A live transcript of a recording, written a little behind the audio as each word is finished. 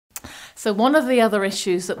So one of the other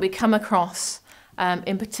issues that we come across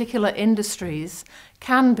in particular industries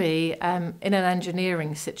can be in an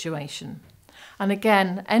engineering situation. And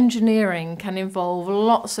again, engineering can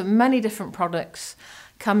involve many different products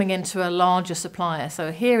coming into a larger supplier.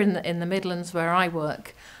 So here in the Midlands where I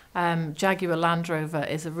work, Jaguar Land Rover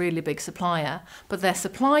is a really big supplier, but their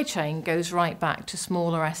supply chain goes right back to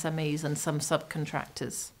smaller SMEs and some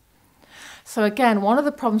subcontractors. So again, one of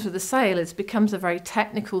the problems with the sale is it becomes a very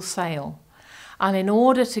technical sale. And in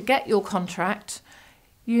order to get your contract,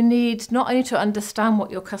 you need not only to understand what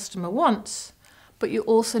your customer wants, but you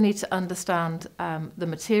also need to understand the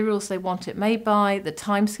materials they want it made by, the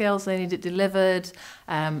timescales they need it delivered,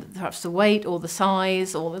 perhaps the weight or the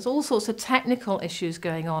size, or there's all sorts of technical issues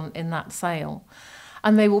going on in that sale.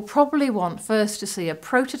 And they will probably want first to see a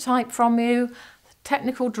prototype from you,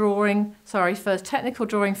 technical drawing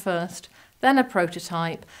first, then a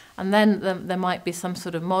prototype, and then there might be some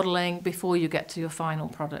sort of modelling before you get to your final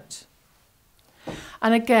product.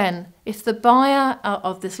 And again, if the buyer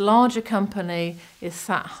of this larger company is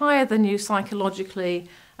sat higher than you psychologically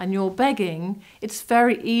and you're begging, it's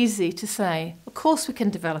very easy to say, of course we can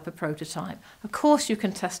develop a prototype. Of course you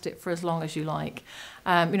can test it for as long as you like.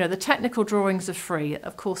 The technical drawings are free.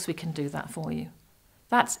 Of course we can do that for you.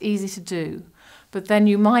 That's easy to do. But then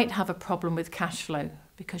you might have a problem with cash flow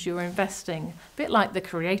because you're investing, a bit like the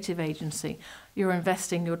creative agency, you're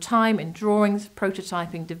investing your time in drawings,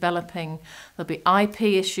 prototyping, developing. There'll be IP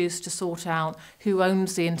issues to sort out, who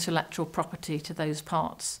owns the intellectual property to those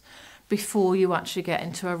parts, before you actually get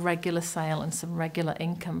into a regular sale and some regular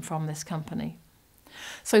income from this company.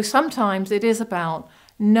 So sometimes it is about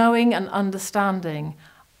knowing and understanding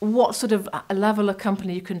what sort of a level of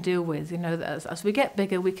company you can deal with. As we get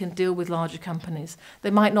bigger, we can deal with larger companies. They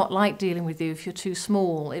might not like dealing with you if you're too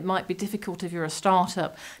small. It might be difficult if you're a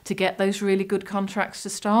startup to get those really good contracts to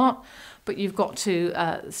start, but you've got to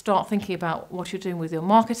start thinking about what you're doing with your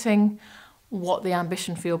marketing, what the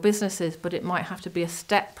ambition for your business is, but it might have to be a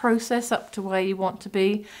step process up to where you want to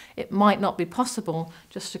be. It might not be possible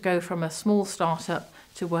just to go from a small startup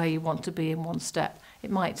to where you want to be in one step. It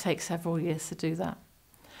might take several years to do that.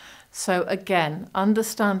 So again,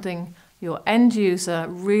 understanding your end user,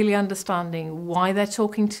 really understanding why they're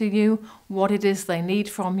talking to you, what it is they need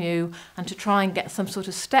from you, and to try and get some sort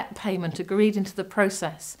of step payment agreed into the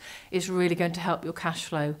process is really going to help your cash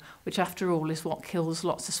flow, which after all is what kills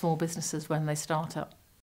lots of small businesses when they start up.